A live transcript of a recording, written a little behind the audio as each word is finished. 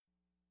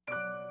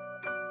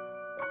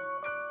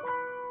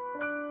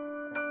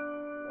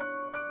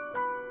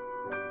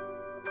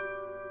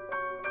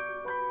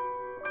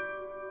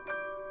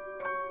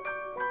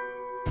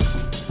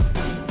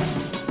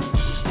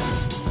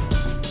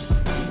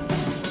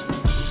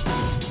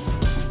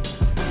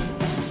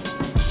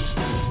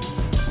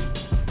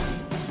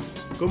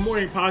Good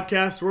morning,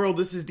 podcast world.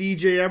 This is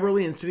DJ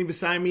Eberly, and sitting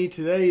beside me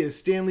today is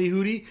Stanley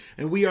Hootie,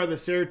 and we are the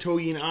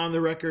Saratogian On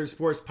the Record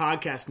Sports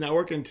Podcast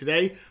Network. And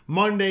today,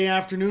 Monday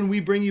afternoon, we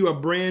bring you a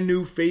brand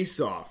new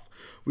face-off.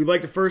 We'd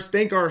like to first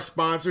thank our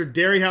sponsor,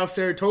 Dairy House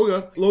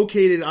Saratoga,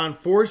 located on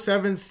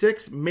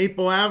 476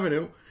 Maple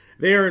Avenue.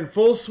 They are in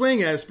full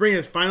swing as spring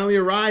has finally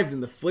arrived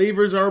and the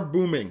flavors are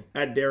booming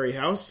at Dairy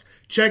House.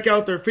 Check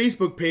out their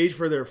Facebook page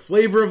for their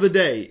flavor of the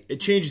day. It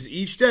changes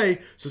each day,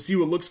 so see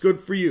what looks good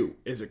for you.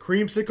 Is it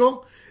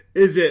creamsicle?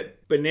 Is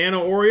it banana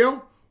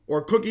Oreo?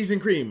 Or cookies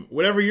and cream?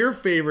 Whatever your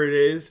favorite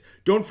is,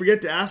 don't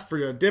forget to ask for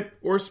a dip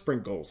or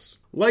sprinkles.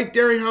 Like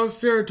Dairy House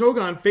Saratoga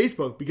on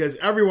Facebook because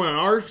everyone on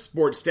our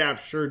sports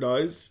staff sure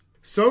does.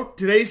 So,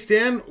 today,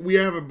 Stan, we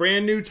have a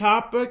brand new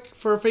topic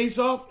for Face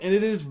Off, and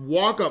it is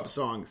walk-up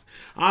songs.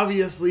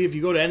 Obviously, if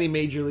you go to any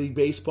Major League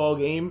Baseball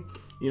game,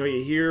 you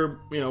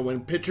hear,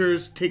 when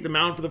pitchers take the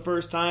mound for the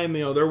first time,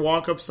 their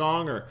walk-up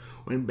song, or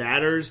when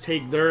batters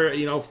take their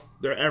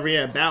every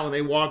at-bat, when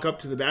they walk up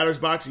to the batter's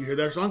box, you hear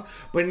their song.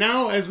 But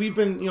now, as we've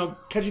been,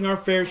 catching our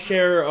fair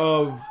share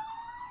of...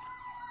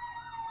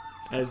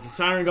 As the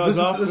siren goes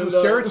off. This is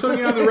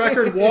Saratoga on the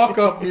Record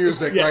walk-up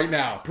music right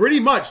now. Pretty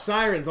much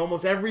sirens.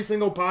 Almost every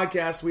single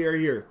podcast we are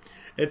here.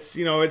 It's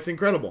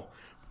incredible.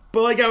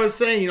 But like I was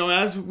saying,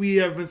 as we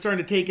have been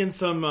starting to take in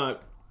some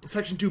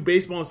Section 2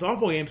 baseball and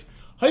softball games,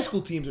 high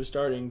school teams are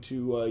starting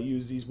to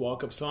use these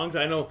walk-up songs.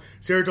 I know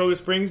Saratoga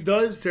Springs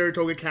does.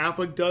 Saratoga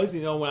Catholic does.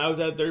 When I was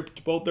at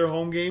both their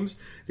home games,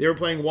 they were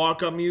playing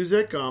walk-up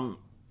music. And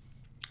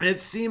it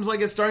seems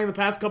like it's starting the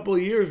past couple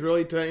of years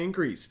really to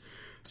increase.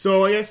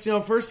 So I guess,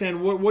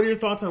 firsthand, what are your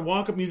thoughts on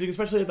walk-up music,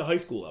 especially at the high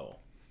school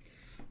level?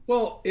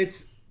 Well,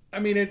 it's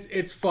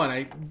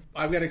fun.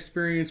 I've got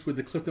experience with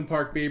the Clifton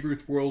Park Babe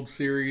Ruth World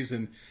Series,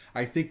 and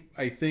I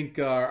think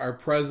our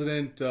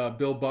president,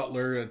 Bill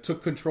Butler,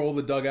 took control of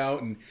the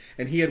dugout,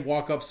 and he had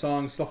walk-up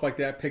songs, stuff like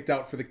that, picked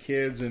out for the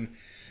kids. And,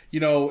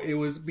 it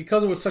was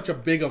because it was such a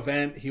big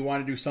event, he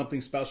wanted to do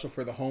something special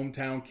for the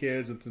hometown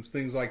kids and some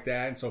things like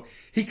that. And so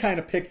he kind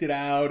of picked it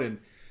out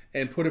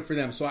and put it for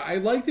them. So I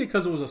liked it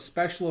because it was a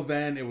special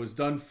event. It was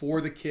done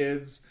for the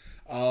kids.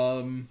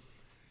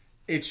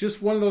 It's just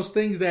one of those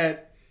things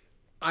that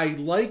I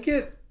like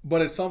it,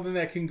 but it's something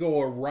that can go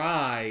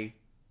awry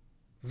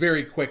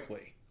very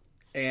quickly.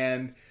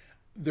 And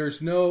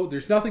there's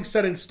nothing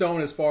set in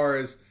stone as far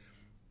as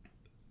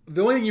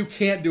the only thing you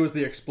can't do is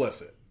the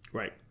explicit.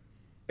 Right.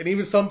 And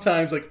even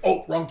sometimes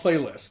wrong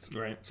playlist.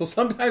 Right. So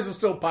sometimes it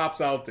still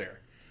pops out there.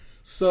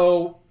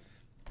 So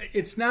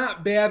it's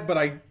not bad,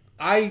 but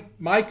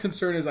my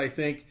concern is I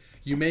think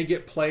you may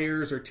get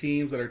players or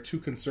teams that are too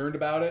concerned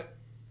about it.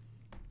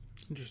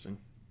 Interesting.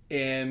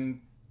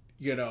 And,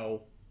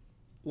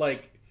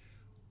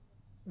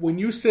 when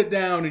you sit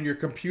down and your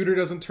computer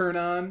doesn't turn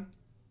on,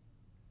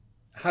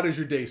 how does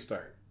your day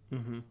start?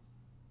 Mm-hmm.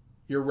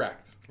 You're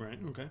wrecked. Right,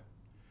 okay.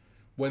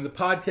 When the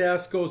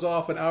podcast goes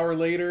off an hour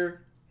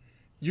later,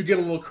 you get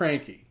a little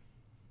cranky.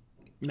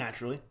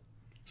 Naturally.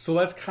 So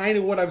that's kind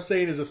of what I'm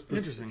saying is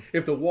Interesting.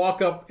 If the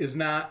walk-up is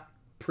not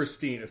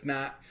pristine, it's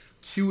not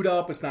queued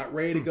up, it's not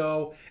ready to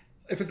go.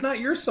 If it's not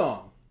your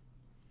song,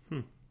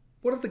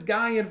 what if the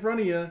guy in front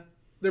of you,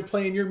 they're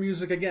playing your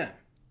music again?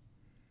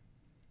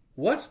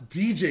 What's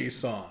DJ's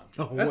song?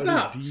 That's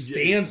not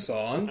Stan's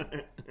song.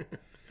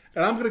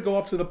 And I'm going to go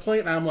up to the plate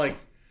and I'm like,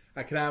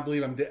 I cannot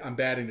believe I'm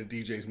batting to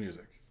DJ's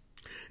music.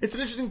 It's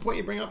an interesting point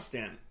you bring up,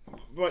 Stan.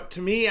 But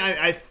to me,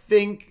 I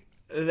think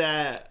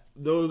that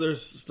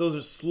those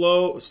are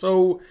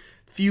so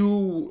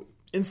few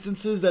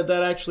instances that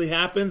actually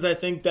happens. I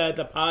think that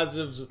the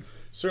positives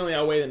certainly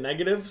outweigh the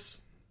negatives.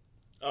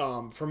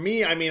 For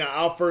me,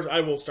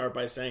 I will start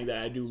by saying that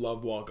I do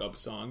love walk-up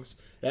songs.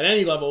 At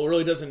any level, it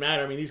really doesn't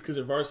matter. These kids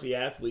are varsity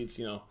athletes,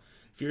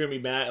 if you're going to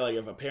be mad,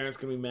 if a parent's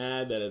going to be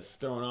mad that it's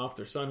throwing off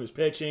their son who's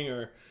pitching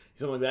or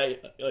something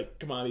like that,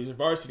 come on, these are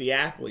varsity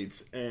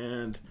athletes.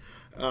 And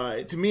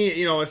to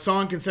me, a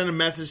song can send a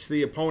message to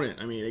the opponent.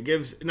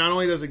 Not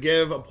only does it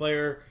give a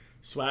player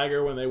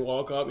swagger when they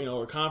walk up,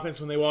 or confidence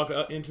when they walk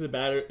up into the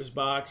batter's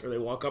box or they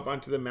walk up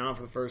onto the mound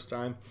for the first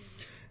time.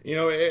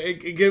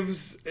 It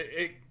gives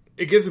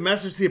a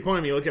message to the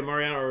opponent. You look at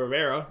Mariano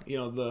Rivera,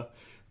 the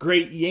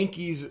great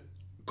Yankees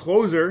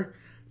closer.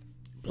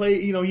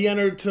 He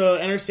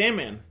enter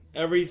Sandman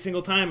every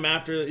single time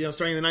after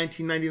starting the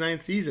 1999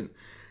 season,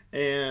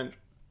 and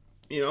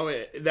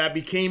that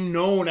became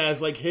known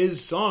as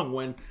his song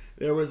when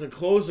there was a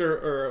closer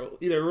or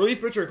either a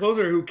relief pitcher or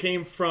closer who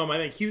came from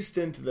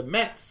Houston to the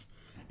Mets.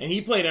 And he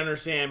played Enter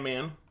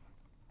Sandman.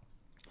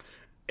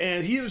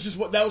 And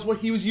that was what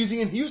he was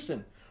using in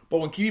Houston. But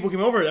when people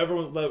came over,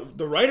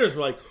 the writers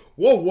were like,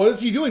 "Whoa, what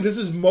is he doing? This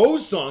is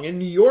Moe's song in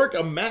New York,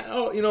 a Met,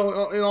 a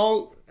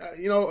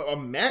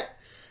Met."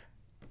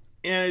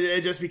 And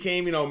it just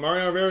became,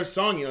 Mariano Rivera's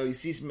song. You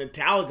see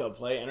Metallica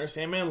play Enter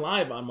Sandman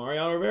live on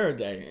Mariano Rivera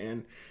Day,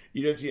 and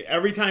you just see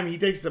every time he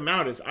takes them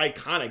out, it's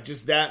iconic.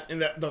 Just that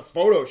and the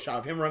photo shot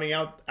of him running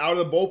out of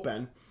the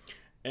bullpen,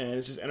 and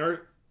it's just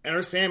Enter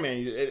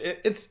Sandman.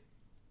 It's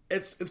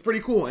pretty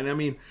cool.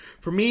 And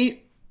for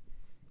me,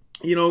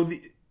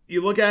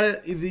 you look at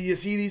it, you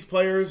see these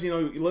players, you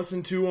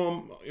listen to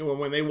them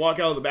when they walk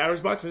out of the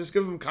batter's box, and just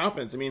give them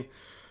confidence. I mean,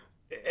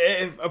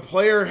 if a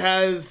player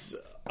has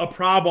a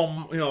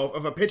problem,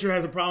 if a pitcher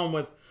has a problem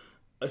with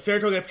a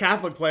Saratoga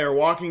Catholic player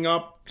walking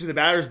up to the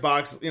batter's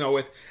box,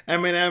 with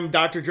Eminem,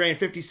 Dr. Dre, and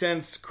 50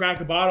 Cent's Crack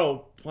a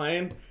Bottle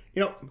playing,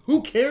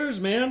 who cares,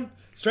 man?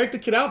 Strike the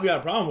kid out if you got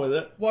a problem with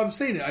it. Well, I'm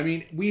saying it. I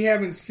mean, we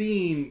haven't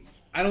seen.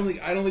 I don't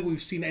think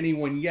we've seen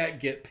anyone yet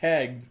get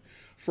pegged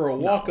for a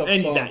walk-up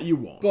song. That you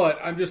won't. But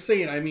I'm just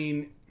saying. I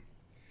mean,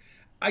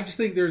 I just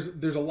think there's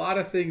a lot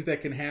of things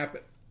that can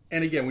happen.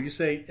 And again, when you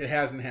say it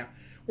hasn't happened,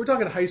 we're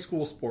talking high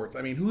school sports.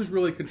 I mean, who's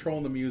really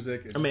controlling the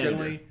music? It's a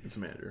manager. It's a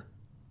manager.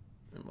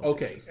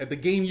 Okay, cases. At the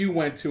game you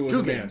went to, as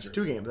a manager.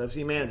 2 games. I've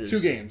seen managers. 2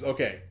 games.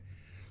 Okay,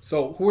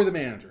 so who are the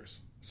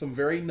managers? Some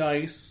very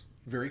nice,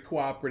 very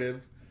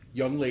cooperative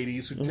young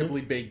ladies who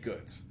typically bake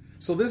goods.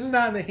 So this is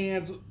not in the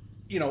hands,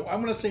 I'm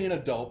going to say an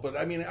adult, but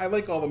I mean, I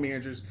like all the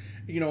managers,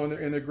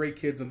 and they're great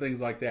kids and things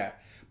like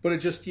that. But it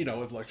just,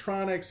 with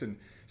electronics and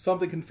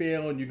something can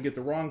fail and you can get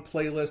the wrong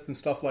playlist and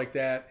stuff like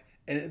that.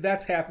 And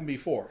that's happened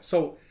before.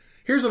 So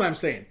here's what I'm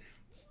saying.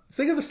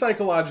 Think of the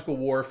psychological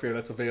warfare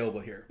that's available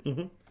here.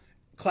 Mm-hmm.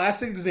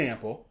 Classic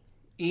example,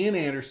 Ian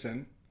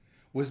Anderson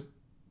was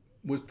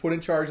put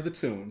in charge of the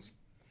tunes.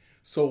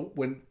 So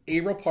when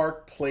Averill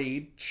Park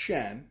played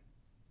Shen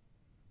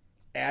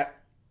at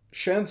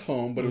Shen's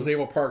home, but it was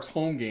Averill Park's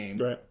home game,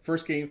 right.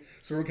 First game,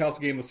 Suburban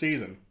Council game of the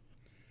season,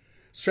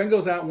 Shen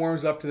goes out and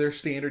warms up to their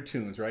standard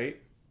tunes,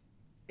 right?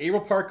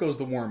 Averill Park goes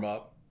to warm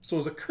up. So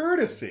as a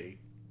courtesy,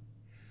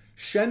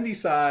 Shen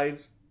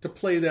decides to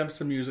play them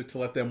some music to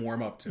let them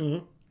warm up to.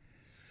 Mm-hmm.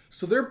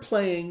 So they're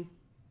playing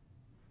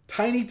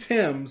Tiny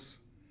Tim's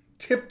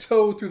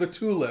Tiptoe Through the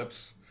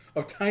Tulips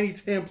of Tiny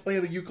Tim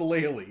playing the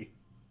ukulele.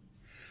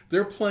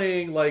 They're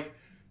playing like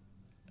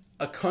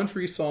a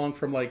country song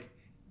from like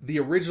the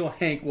original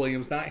Hank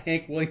Williams, not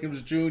Hank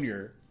Williams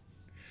Jr.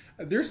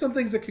 There's some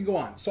things that can go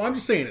on. So I'm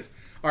just saying this.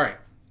 All right.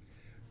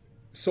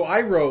 So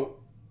I wrote,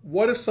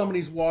 what if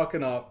somebody's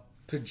walking up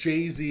to a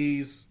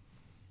Jay-Z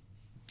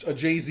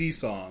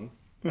song,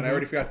 and I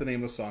already forgot the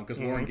name of the song because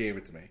Lauren gave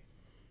it to me,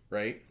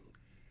 right?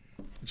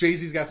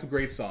 Jay-Z's got some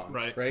great songs,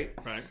 right?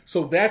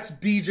 So that's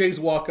DJ's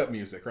walk-up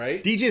music,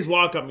 right? DJ's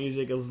walk-up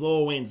music is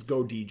Lil Wayne's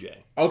Go DJ.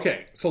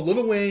 Okay, so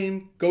Lil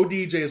Wayne, Go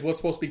DJ is what's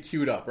supposed to be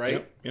queued up,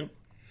 right? Yep.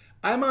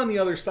 I'm on the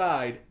other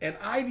side, and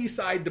I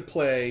decide to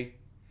play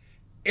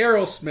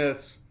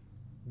Aerosmith's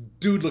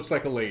 "Dude Looks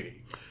Like a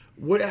Lady."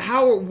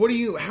 How are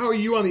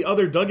you on the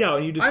other dugout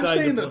and you decide? I'm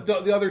saying that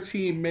the other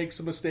team makes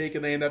a mistake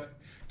and they end up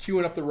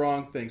queuing up the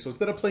wrong thing. So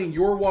instead of playing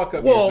your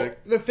walk-up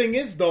music, the thing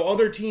is though,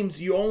 other teams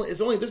this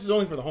is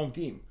only for the home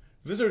team.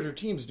 Visitor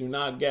teams do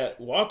not get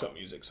walk-up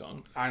music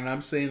song. And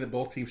I'm saying that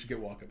both teams should get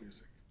walk-up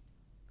music.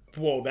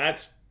 Well,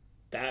 that's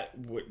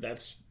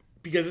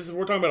because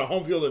we're talking about a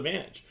home field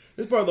advantage.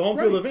 This is part of the home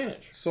field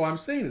advantage. So I'm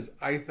saying is,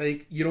 I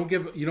think you don't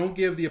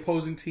give the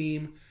opposing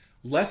team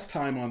less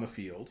time on the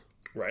field,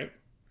 right,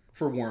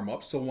 for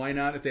warm-ups. So why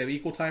not, if they have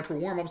equal time for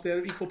warm-ups, they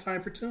have equal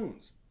time for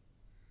tunes?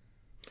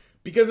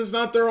 Because it's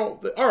not their own.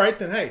 All right,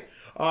 then. Hey,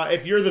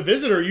 if you're the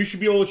visitor, you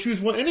should be able to choose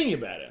what inning you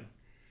bat in.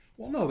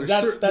 Well, no,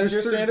 that's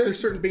your standard. There's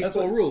certain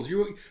baseball rules.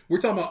 We're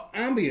talking about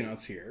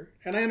ambiance here,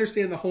 and I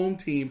understand the home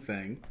team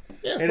thing,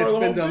 and it's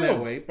been done that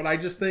way. But I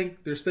just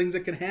think there's things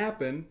that can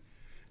happen,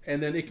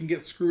 and then it can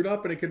get screwed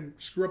up, and it can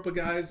screw up a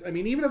guy's. I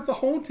mean, even if the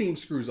home team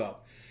screws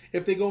up,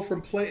 if they go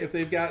from if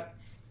they've got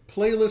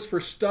playlists for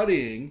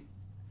studying,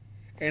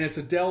 and it's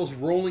Adele's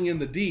 "Rolling in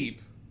the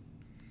Deep."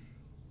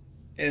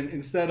 And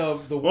instead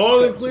of the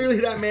then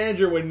clearly that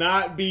manager would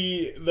not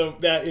be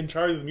that in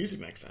charge of the music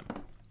next time.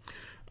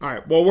 All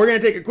right. Well, we're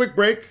going to take a quick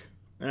break,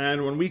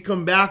 and when we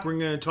come back, we're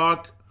going to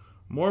talk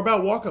more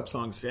about walk-up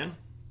songs, Stan.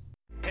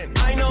 And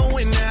I know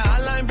when that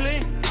hotline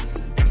blink,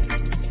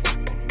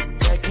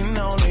 that can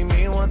only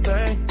mean one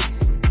thing.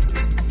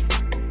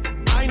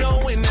 I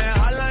know when that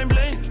hotline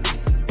blink,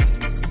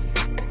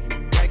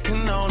 that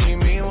can only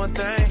mean one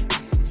thing.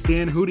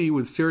 Stan Hootie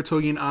with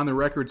Saratogian On the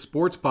Record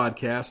Sports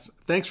Podcast.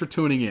 Thanks for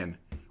tuning in.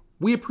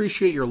 We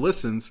appreciate your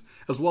listens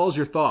as well as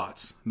your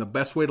thoughts. And the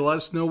best way to let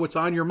us know what's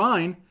on your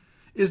mind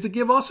is to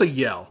give us a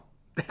yell.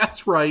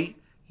 That's right,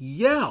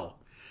 yell.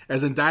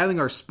 As in dialing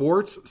our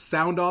sports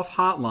sound-off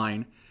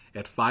hotline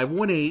at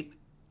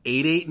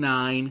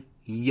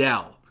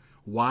 518-889-YELL.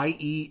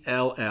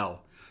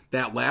 YELL.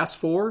 That last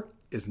 4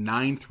 is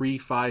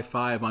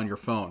 9355 on your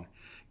phone.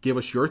 Give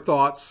us your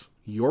thoughts,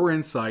 your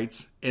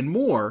insights, and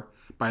more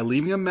by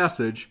leaving a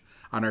message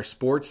on our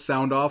sports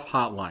sound-off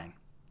hotline.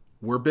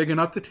 We're big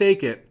enough to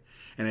take it,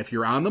 and if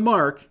you're on the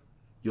mark,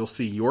 you'll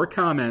see your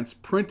comments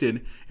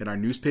printed in our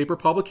newspaper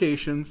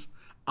publications,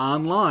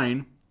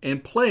 online,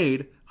 and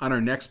played on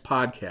our next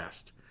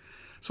podcast.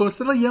 So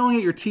instead of yelling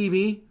at your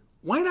TV,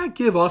 why not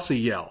give us a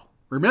yell?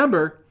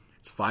 Remember,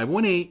 it's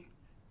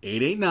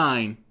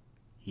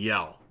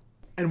 518-889-YELL.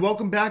 And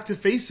welcome back to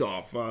Face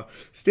Off.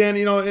 Stan,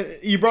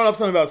 you brought up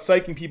something about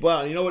psyching people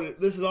out. And you know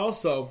what? This is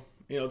also,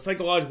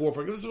 psychological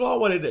warfare. This is all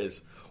what it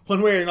is,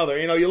 one way or another.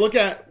 You look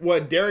at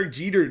what Derek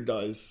Jeter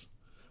does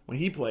when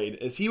he played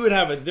is he would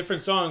have a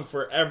different song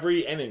for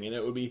every inning, and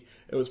it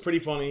was pretty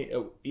funny.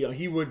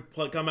 He would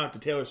come out to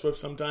Taylor Swift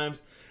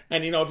sometimes,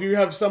 and if you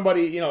have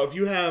somebody, if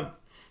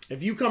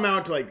you come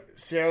out to like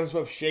Taylor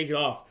Swift Shake It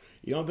Off,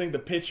 you don't think the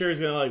pitcher is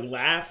gonna like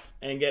laugh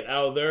and get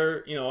out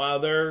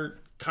of their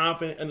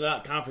confident, and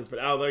not confidence, but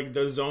out of like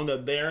the zone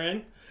that they're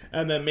in,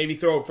 and then maybe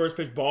throw a first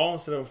pitch ball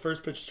instead of a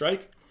first pitch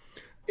strike.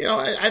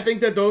 I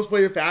think that those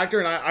play a factor,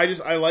 and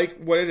I like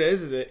what it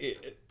is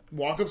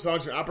walk-up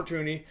songs are an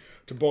opportunity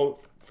to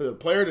both for the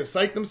player to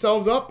psych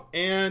themselves up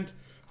and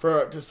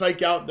to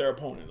psych out their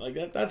opponent.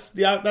 Like that's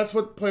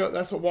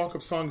what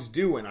walk-up songs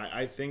do, and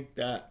I think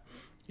that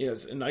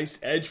it's a nice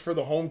edge for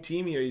the home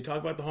team. You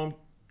talk about the home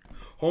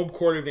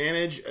court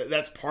advantage.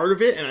 That's part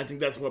of it, and I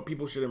think that's what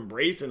people should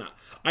embrace. And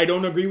I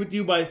don't agree with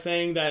you by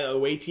saying that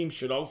away teams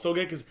should also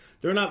get, because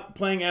they're not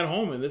playing at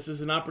home, and this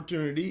is an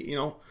opportunity,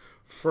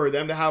 for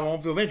them to have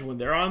home field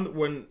advantage.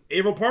 When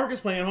Averill Park is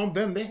playing at home,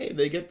 then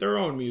they get their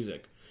own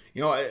music.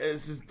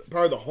 This is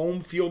part of the home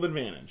field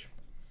advantage.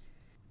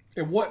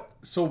 And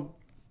so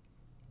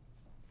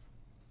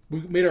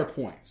we made our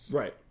points.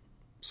 Right.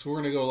 So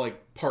we're going to go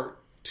like part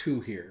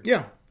 2 here.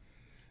 Yeah.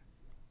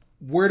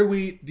 Where do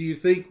you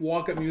think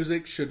walk-up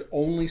music should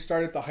only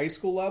start at the high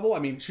school level? I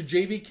mean, should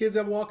JV kids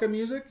have walk-up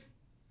music?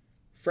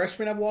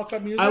 Freshmen have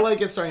walk-up music? I like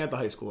it starting at the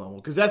high school level,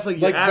 because that's like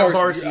Like you're at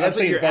varsity. varsity. That's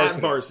like you're at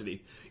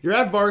varsity. You're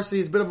at varsity.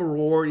 It's a bit of a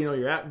roar.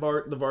 You're at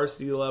the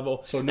varsity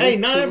level. So not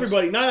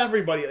everybody. Not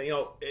everybody.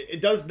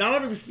 It does.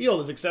 Not every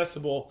field is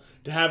accessible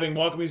to having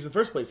walk-up music in the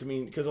first place. I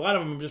mean, because a lot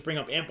of them just bring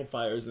up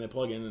amplifiers and they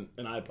plug in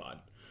an iPod.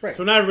 Right.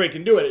 So not everybody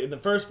can do it in the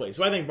first place.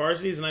 So I think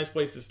varsity is a nice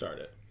place to start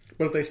it.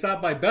 But if they stop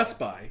by Best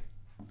Buy,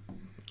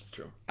 it's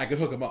true. I could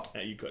hook them up.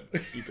 Yeah, you could.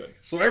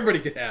 So everybody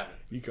could have it.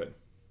 You could.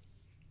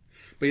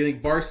 But you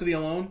think varsity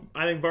alone?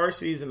 I think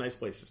varsity is a nice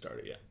place to start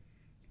it, yeah.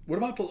 What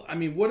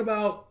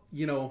about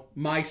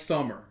My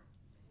Summer?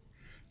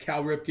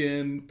 Cal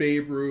Ripken,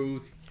 Babe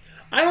Ruth.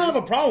 I don't have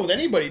a problem with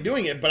anybody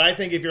doing it, but I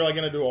think if you're like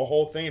going to do a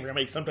whole thing, if you're going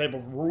to make some type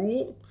of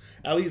rule,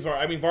 at least,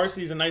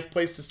 varsity is a nice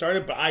place to start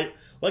it, but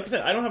like I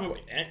said, I don't have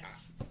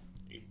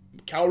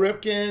Cal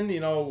Ripken,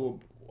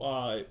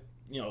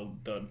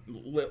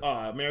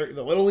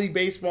 the Little League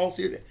Baseball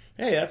series.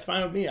 Hey, that's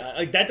fine with me.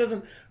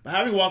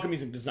 Having walk-up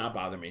music does not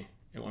bother me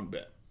in one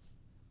bit.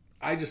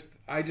 I just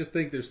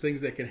think there's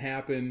things that can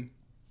happen.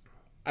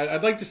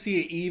 I'd like to see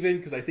it even,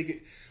 because I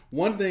think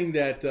one thing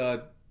that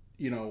a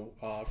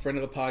friend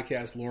of the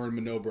podcast, Lauren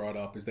Minot, brought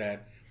up is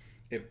that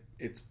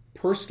it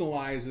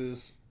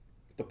personalizes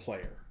the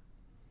player.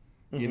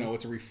 Mm-hmm.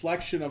 It's a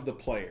reflection of the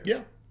player.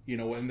 Yeah.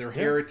 And their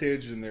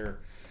heritage and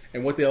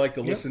what they like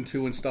to listen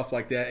to and stuff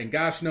like that. And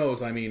gosh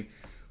knows,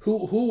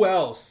 who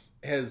else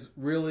has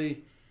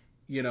really,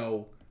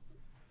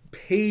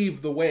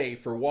 paved the way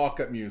for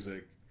walk-up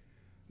music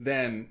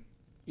than,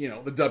 the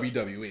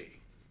WWE.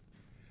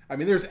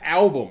 There's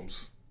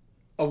albums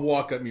of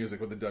walk-up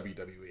music with the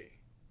WWE.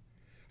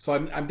 So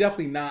I'm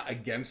definitely not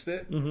against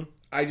it. Mm-hmm.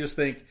 I just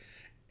think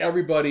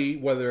everybody,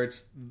 whether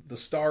it's the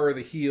star or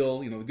the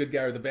heel, the good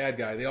guy or the bad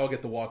guy, they all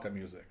get the walk-up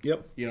music.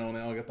 Yep. And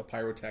they all get the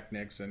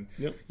pyrotechnics. And,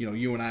 yep.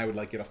 You and I would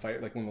get a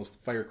fire, like one of those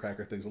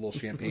firecracker things, a little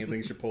champagne thing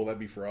you should pull. That'd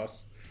be for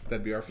us.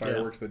 That'd be our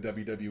fireworks, the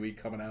WWE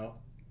coming out.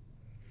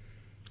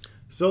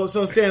 So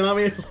Stan,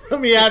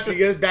 let me ask you,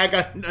 get back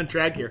on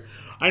track here.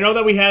 I know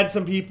that we had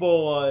some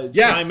people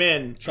chime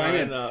in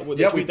with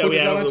the tweet that we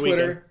had on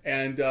Twitter,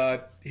 and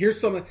here's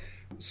something.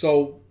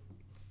 So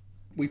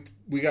we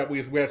got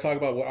to talk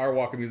about what our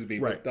walk-up music be.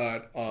 Right.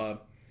 But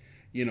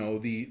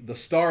the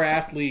star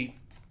athlete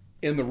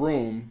in the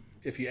room,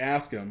 if you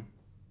ask him,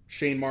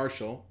 Shane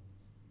Marshall,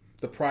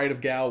 the pride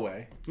of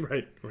Galway,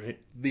 right,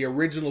 the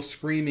original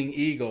screaming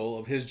eagle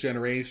of his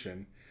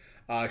generation.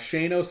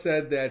 Shano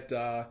said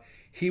that.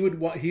 He'd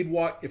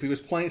watch if he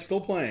was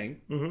still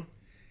playing. Mm-hmm.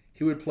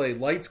 He would play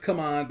 "Lights Come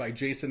On" by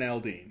Jason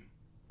Aldean.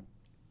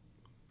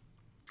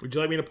 Would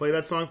you like me to play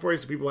that song for you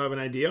so people have an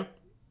idea?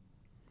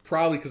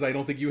 Probably, because I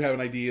don't think you have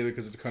an idea either,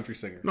 because it's a country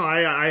singer. No,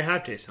 I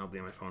have Jason Aldean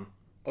on my phone.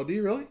 Oh, do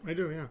you really? I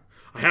do, yeah.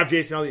 I have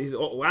Jason Aldean. His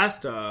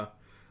last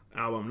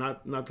album,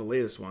 not the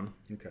latest one.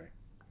 Okay.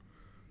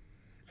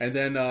 And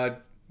then here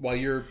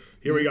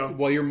we go.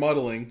 While you're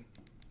muddling,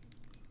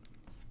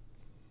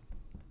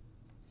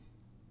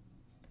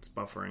 it's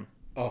buffering.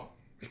 Oh.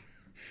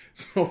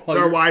 So it's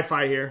our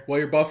Wi-Fi here. While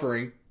you're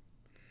buffering.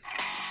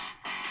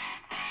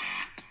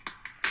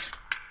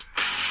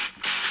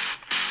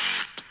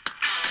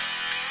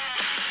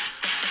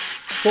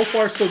 So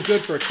far, so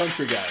good for a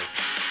country guy.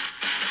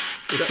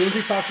 As soon as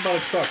he talks about a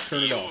truck,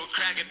 turn it off.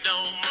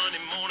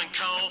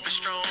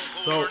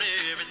 So,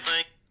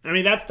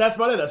 that's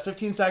about it. That's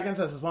 15 seconds.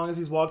 That's as long as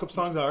these walk-up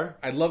songs are.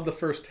 I love the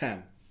first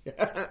 10.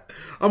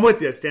 I'm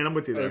with you, Stan. I'm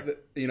with you there.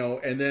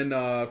 And then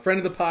friend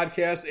of the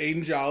podcast,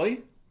 Aiden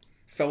Jolly,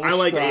 fellow I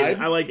like scribe.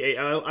 Aiden.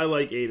 I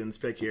like Aiden's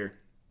pick here.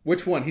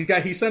 Which one?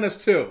 He sent us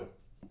two.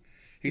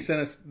 He sent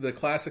us the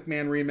Classic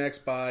Man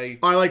remix by.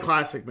 I like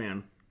Classic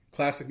Man.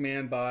 Classic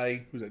Man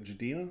by who's that?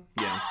 Jadina?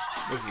 Yeah.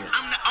 This is it.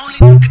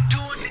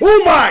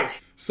 Oh my!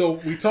 So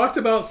we talked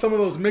about some of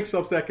those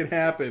mix-ups that can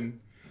happen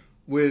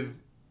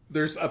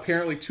there's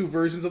apparently 2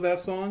 versions of that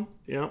song,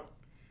 Yep.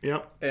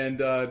 Yep. and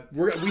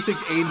we think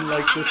Aiden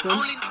likes this one.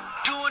 Only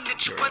doing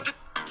it, you other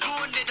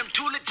doing it. I'm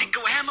too legit,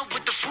 go hammer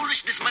with the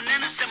foolishness. My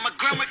nana said my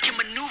grammar can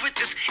maneuver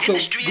this So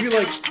industry we until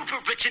like I'm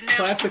stupid rich and now I'm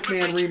Classic stupid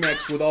Man rich.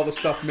 remix with all the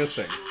stuff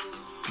missing.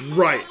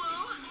 Right.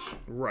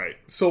 Right.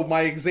 So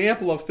my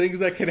example of things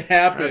that can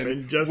happen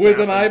Happened, just with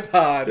an happened.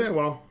 iPod. Yeah,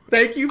 well,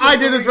 Thank you. For I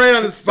did this right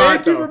on the spot,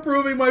 Thank you though. for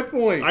proving my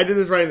point. I did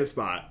this right in the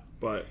spot,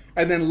 but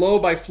And then Low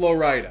by Flo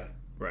Rida.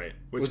 right.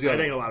 Was Which the I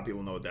other think a lot of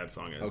people know what that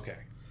song is. Okay.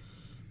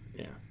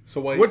 Yeah. So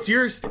what? What's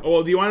yours?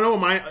 Oh, do you want to know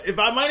what if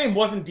my name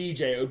wasn't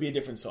DJ, it would be a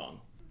different song.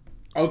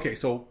 Okay,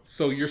 so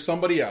you're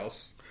somebody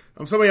else,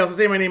 I'm somebody else. I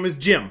say my name is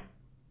Jim,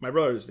 my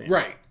brother's name.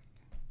 right?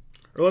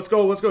 Or let's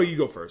go. You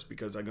go first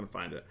because I'm gonna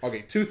find it.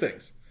 Okay, 2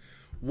 things.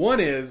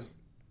 One is,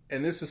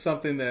 and this is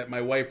something that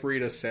my wife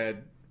Rita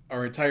said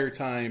our entire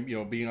time,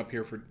 being up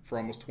here for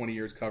almost 20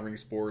 years covering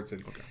sports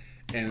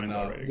and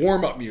already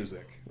warm up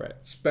music, Right.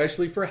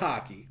 especially for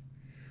hockey.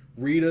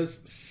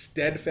 Rita's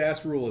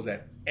steadfast rule is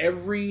that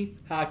every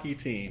hockey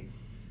team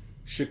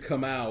should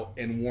come out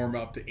and warm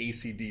up to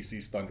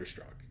AC/DC's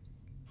Thunderstruck.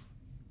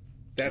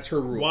 That's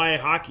her rule. Why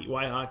hockey?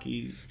 Why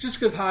hockey? Just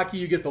because hockey,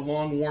 you get the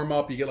long warm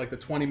up, you get like the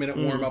 20-minute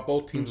warm up.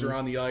 Both teams are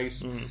on the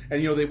ice, and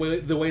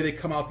the way they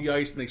come out the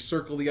ice and they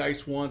circle the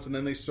ice once, and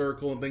then they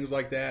circle and things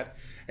like that,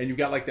 and you've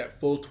got like that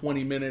full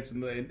 20 minutes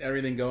and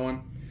everything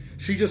going.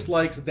 She just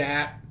likes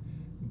that.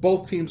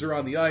 Both teams are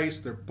on the ice;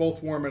 they're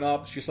both warming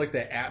up. She just likes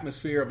that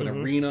atmosphere of an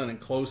arena, an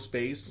enclosed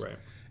space, Right.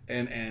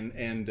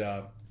 And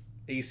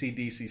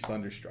AC/DC's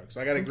Thunderstruck.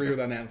 So I got to agree with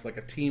on that for like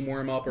a team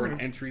warm up or an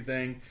entry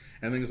thing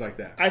and things like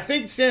that. I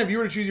think Sam, if you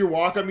were to choose your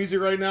walk-up music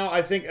right now,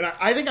 I think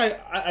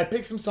I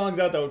picked some songs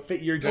out that would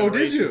fit your Oh, generation.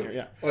 did you? Here.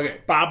 Yeah. Okay.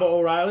 Baba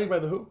O'Reilly by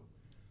The Who.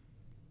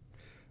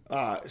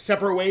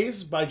 Separate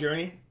Ways by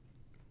Journey.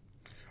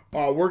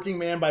 Working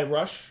Man by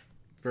Rush.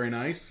 Very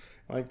nice.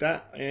 I like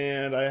that.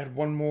 And I had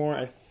one more,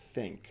 I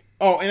think.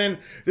 Oh, and then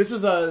this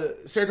was a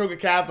Saratoga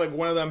Catholic.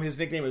 One of them, his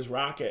nickname is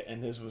Rocket,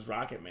 and his was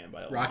Rocket Man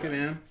by Elton Rocket John.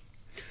 Man.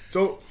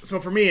 So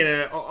for me, in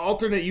an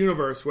alternate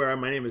universe where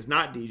my name is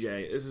not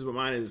DJ, this is what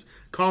mine is.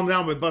 Calm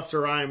Down by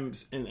Busta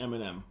Rhymes and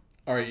Eminem.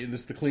 All right,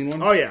 this is the clean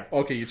one? Oh, yeah.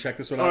 Okay, you check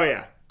this one out? Oh,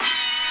 yeah.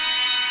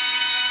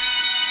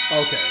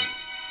 Okay.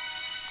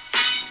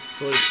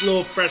 So there's a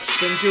little fresh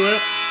spin to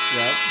it.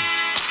 Yep.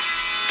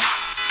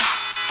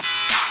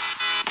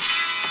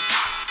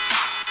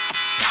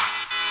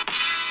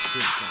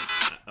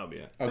 That'll be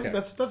it. Okay.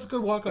 That's a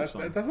good walk-up That's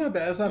song. not bad.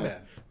 That's not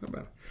bad. Not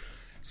bad.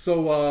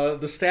 So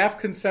the staff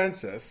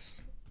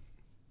consensus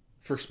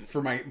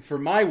for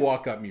my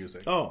walk-up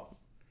music, Oh,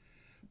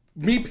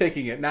 me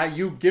picking it, not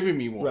you giving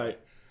me one. right.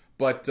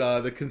 But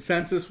the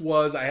consensus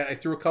was I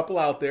threw a couple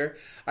out there.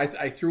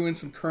 I threw in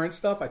some current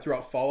stuff. I threw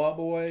out Fall Out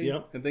Boy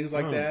Yep. and things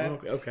like Oh, that.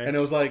 okay. And it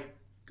was like,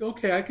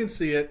 okay, I can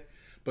see it.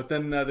 But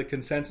then the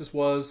consensus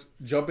was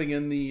jumping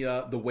in the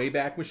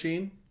Wayback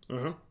Machine.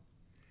 Uh-huh.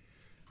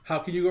 How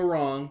can you go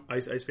wrong?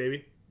 Ice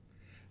Baby.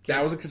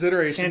 That was a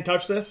consideration. Can't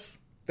touch this.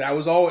 That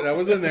was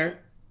in there.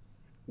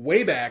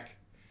 Wayback,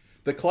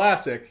 the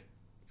classic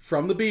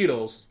from the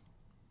Beatles,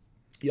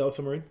 Yellow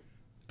Submarine.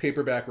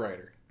 Paperback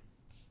Writer.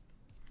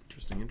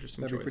 Interesting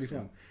That'd be choice. pretty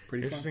fun.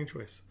 Pretty Interesting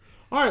choice.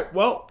 All right,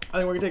 well, I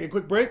think we're going to take a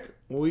quick break.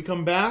 When we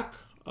come back,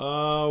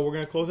 we're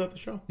going to close out the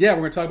show. Yeah, we're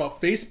going to talk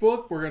about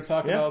Facebook. We're going to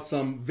talk Yeah. about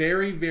some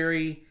very,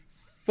 very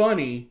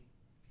funny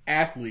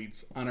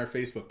athletes on our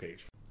Facebook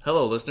page.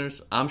 Hello,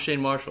 listeners. I'm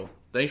Shane Marshall.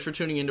 Thanks for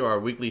tuning into our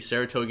weekly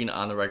Saratogian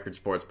On the Record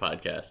Sports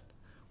podcast.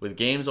 With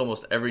games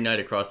almost every night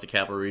across the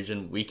capital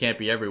region, we can't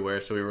be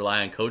everywhere, so we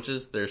rely on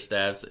coaches, their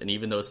staffs, and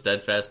even those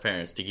steadfast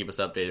parents to keep us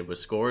updated with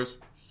scores,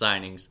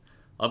 signings,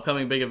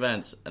 upcoming big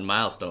events, and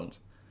milestones.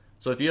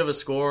 So if you have a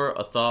score,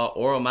 a thought,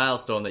 or a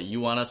milestone that you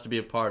want us to be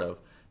a part of,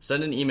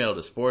 send an email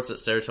to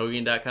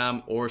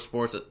sports@saratogian.com or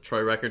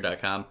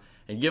sports@troyrecord.com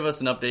and give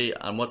us an update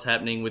on what's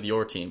happening with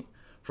your team.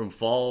 From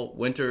fall,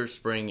 winter,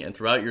 spring, and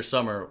throughout your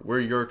summer, we're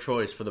your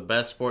choice for the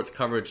best sports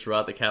coverage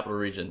throughout the capital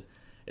region.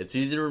 It's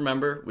easy to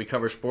remember, we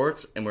cover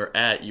sports, and we're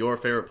at your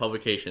favorite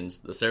publications,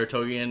 the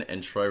Saratogian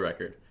and Troy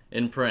Record,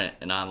 in print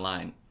and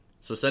online.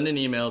 So send an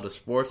email to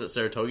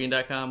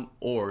sports@saratogian.com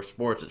or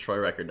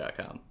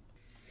sports@troyrecord.com.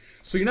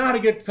 So you know how to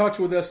get in touch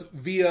with us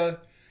via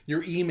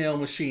your email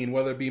machine,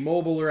 whether it be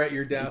mobile or at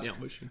your desk, Email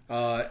machine.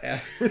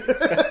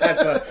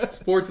 at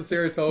Sports at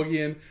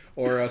Saratogian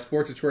or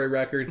Sports at Troy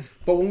Record.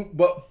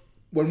 But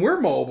when we're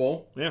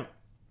mobile, Yeah.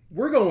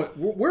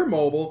 we're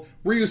mobile.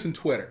 We're using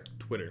Twitter.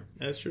 Twitter.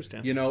 That's true,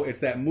 Stan. You know, it's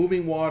that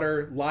moving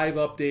water, live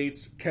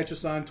updates. Catch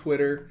us on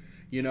Twitter.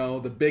 You know,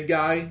 the big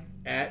guy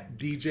at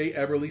DJ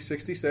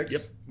Eberly66.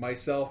 Yep.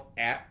 Myself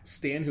at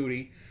Stan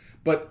Hootie.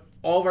 But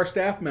all of our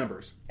staff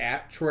members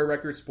at Troy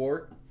Record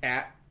Sport,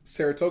 at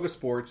Saratoga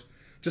Sports.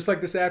 Just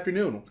like this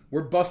afternoon,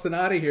 we're busting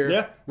out of here.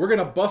 Yeah. We're going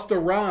to bust a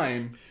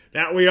rhyme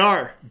That we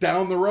are.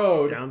 down the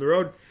road. Down the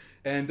road.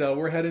 And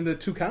we're heading to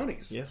 2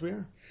 counties. Yes, we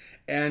are.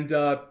 And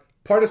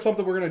part of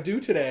something we're going to do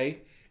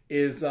today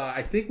is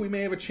I think we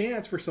may have a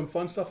chance for some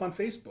fun stuff on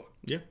Facebook.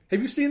 Yeah.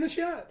 Have you seen this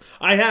yet?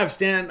 I have,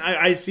 Stan.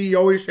 I see you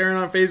always sharing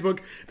on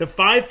Facebook. The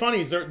 5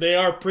 funnies, they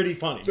are pretty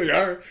funny.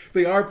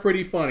 They are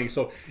pretty funny.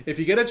 So if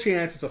you get a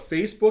chance, it's a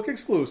Facebook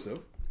exclusive.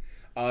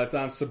 It's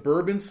on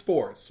Suburban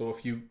Sports. So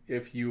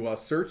if you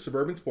search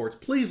Suburban Sports,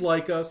 please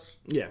like us.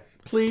 Yeah.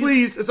 Please.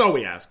 Please. That's all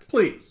we ask.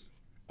 Please.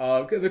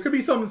 There could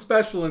be something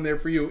special in there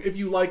for you if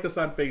you like us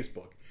on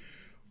Facebook.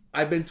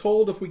 I've been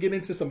told if we get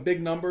into some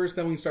big numbers,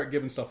 then we can start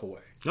giving stuff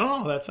away.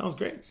 Oh, that sounds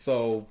great.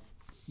 So,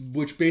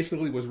 which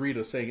basically was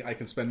Rita saying I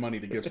can spend money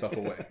to give stuff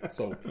away.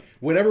 So,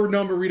 whatever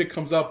number Rita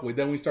comes up with,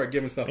 then we start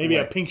giving stuff Maybe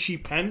away. a pink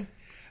sheet pen?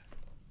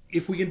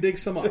 If we can dig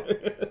some up.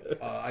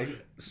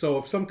 So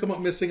if some come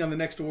up missing on the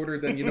next order,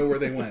 then you know where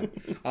they went.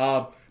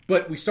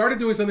 But we started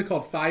doing something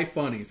called 5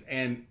 Funnies,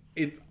 and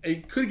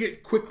it could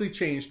get quickly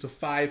changed to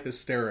 5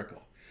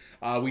 Hysterical.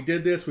 We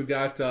did this. We've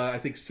got, I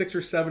think, 6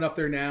 or 7 up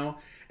there now.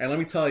 And let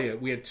me tell you,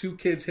 we had 2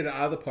 kids hit it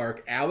out of the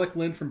park. Alec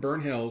Lynn from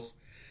Burnt Hills,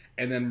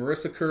 and then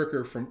Marissa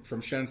Kirker from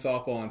Shen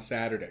Softball on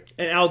Saturday.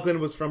 And Alclin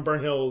was from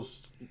Burnt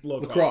Hills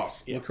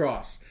Lacrosse. Yeah.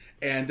 Lacrosse.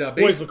 And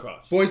Boys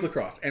lacrosse. Boys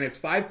lacrosse. And it's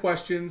 5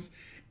 questions,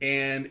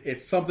 and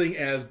it's something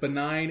as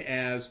benign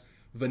as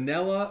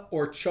vanilla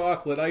or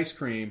chocolate ice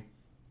cream,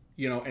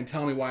 and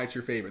tell me why it's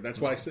your favorite.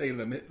 That's what I say to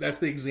them. That's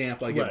the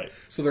example I give. Right.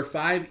 So they're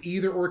 5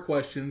 either-or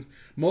questions.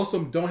 Most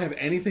of them don't have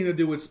anything to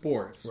do with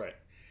sports. Right.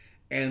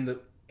 And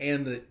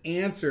the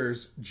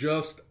answers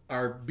just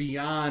are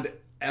beyond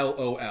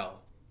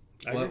LOL.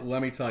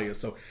 Let me tell you.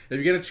 So if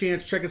you get a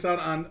chance, check us out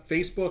on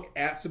Facebook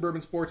at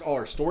Suburban Sports. All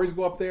our stories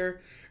go up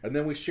there, and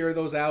then we share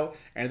those out,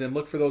 and then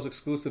look for those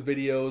exclusive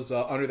videos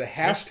under the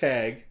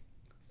hashtag,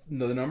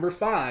 the number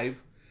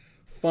 5,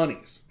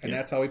 funnies. And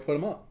that's how we put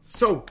them up.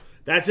 So,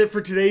 that's it for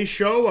today's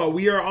show.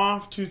 We are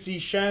off to see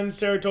Shen,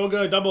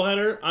 Saratoga, a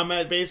doubleheader. I'm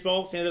at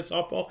baseball, Stan at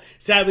softball.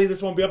 Sadly,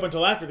 this won't be up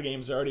until after the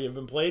games already have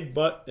been played,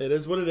 but it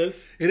is what it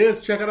is. It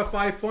is. Check out a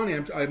 5 funny.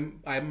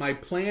 My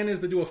plan is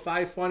to do a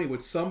 5 funny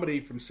with somebody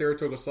from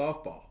Saratoga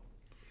softball.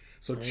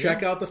 So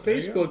check out the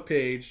Facebook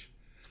page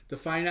to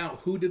find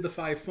out who did the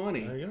 5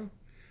 funny. There you go.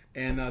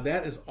 And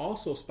that is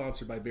also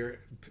sponsored by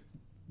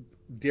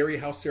Dairy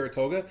House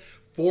Saratoga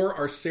for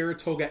our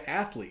Saratoga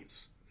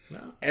athletes.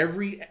 No.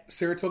 Every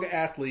Saratoga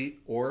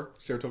athlete or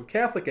Saratoga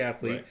Catholic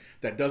athlete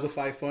that does a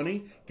 5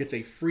 funny gets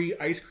a free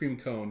ice cream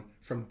cone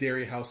from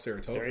Dairy House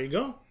Saratoga. There you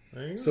go.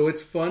 So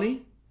it's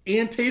funny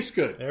and tastes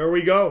good. There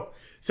we go.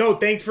 So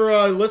thanks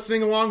for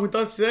listening along with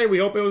us today. We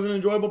hope it was an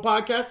enjoyable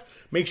podcast.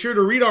 Make sure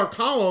to read our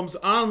columns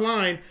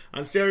online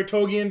on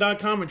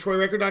Saratogian.com and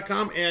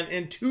TroyRecord.com, and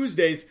in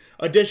Tuesday's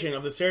edition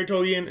of the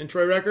Saratogian and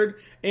Troy Record,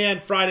 and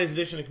Friday's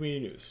edition of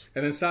Community News.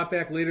 And then stop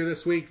back later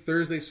this week.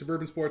 Thursday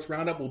Suburban Sports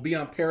Roundup will be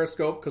on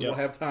Periscope because we'll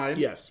have time.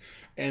 Yes.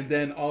 And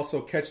then also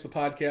catch the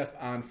podcast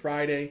on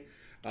Friday.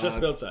 Just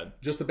a bit outside.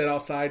 Just a bit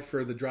outside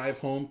for the drive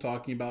home,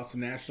 talking about some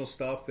national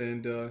stuff,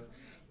 and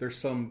there's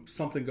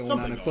something going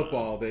on in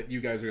football that you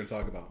guys are going to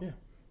talk about. Yeah.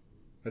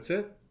 That's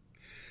it.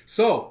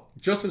 So,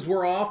 just as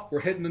we're off,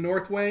 we're heading the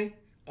Northway.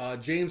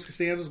 James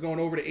Costanza's going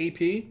over to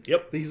AP.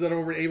 Yep. He's heading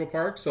over to Ava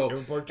Park.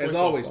 So, Park, as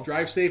always,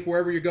 drive safe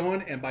wherever you're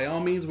going. And by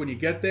all means, when you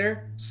get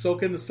there,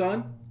 soak in the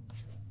sun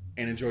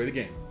and enjoy the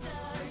game.